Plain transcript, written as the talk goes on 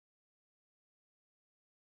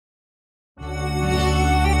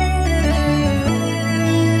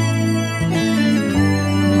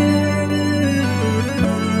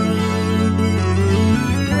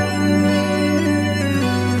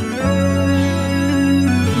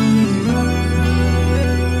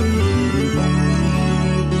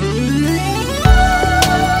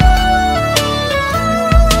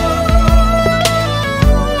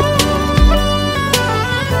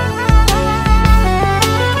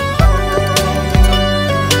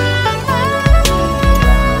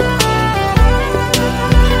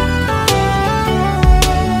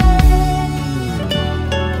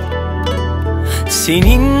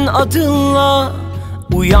Senin adınla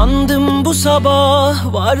uyandım bu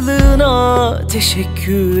sabah, varlığına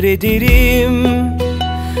teşekkür ederim.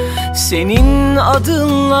 Senin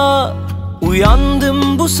adınla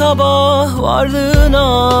uyandım bu sabah,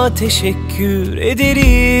 varlığına teşekkür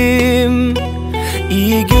ederim.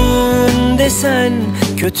 İyi günde sen,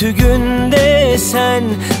 kötü günde sen,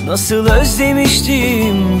 nasıl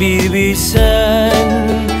özlemiştim bir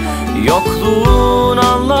bilsen. Yokluğun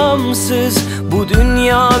anlamsız, bu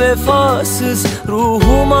dünya vefasız,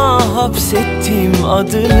 ruhuma hapsettim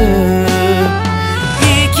adını.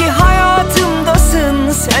 İyi ki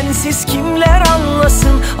hayatımdasın, sensiz kimler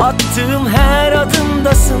anlasın, attığım her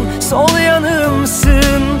adımdasın, sol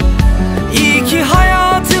yanımsın. İyi ki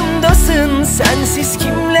hayatımdasın, sensiz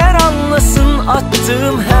kimler anlasın,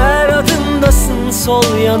 attığım her adımdasın,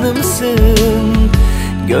 sol yanımsın.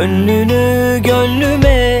 Gönlünü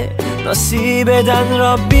gönlüme nasip eden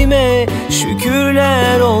Rabbime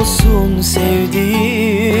şükürler olsun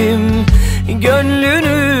sevdiğim.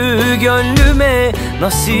 Gönlünü gönlüme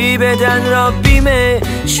nasip eden Rabbime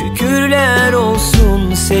şükürler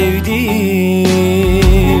olsun sevdiğim.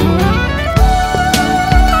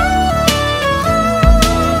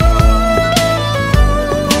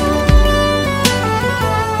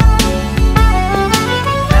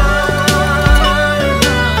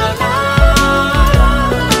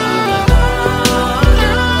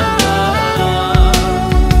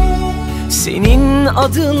 Senin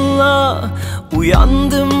adınla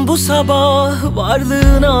uyandım bu sabah,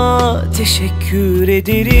 varlığına teşekkür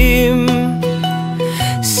ederim.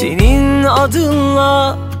 Senin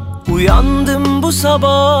adınla uyandım bu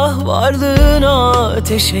sabah, varlığına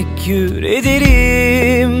teşekkür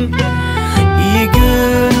ederim. İyi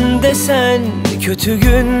günde sen, kötü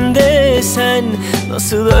günde sen,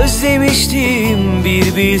 nasıl özlemiştim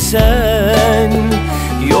bir bilsen.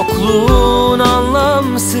 Yokluğun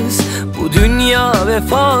anlamsız, bu dünya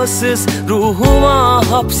vefasız, ruhuma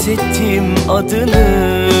hapsettim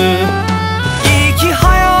adını. İyi ki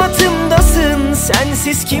hayatımdasın,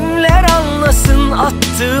 sensiz kimler anlasın,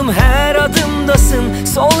 attığım her adımdasın,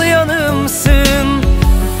 sol yanımsın.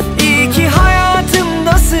 İyi ki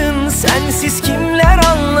hayatımdasın, sensiz kimler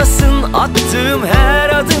anlasın, attığım her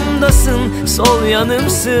adımdasın, sol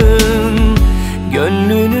yanımsın.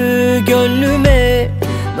 Gönlünü gönlüme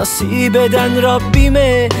nasip eden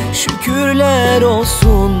Rabbime şükürler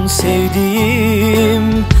olsun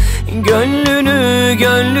sevdiğim. Gönlünü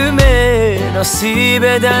gönlüme nasip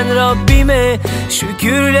eden Rabbime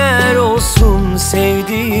şükürler olsun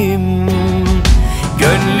sevdiğim.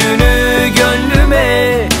 Gönlünü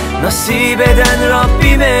gönlüme nasip eden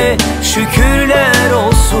Rabbime şükürler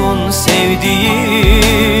olsun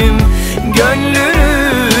sevdiğim.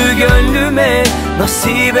 Gönlünü gönlüme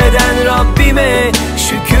nasip eden Rabbime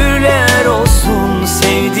şükürler olsun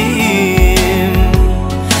sevdiğim.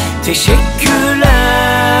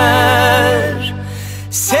 Teşekkürler.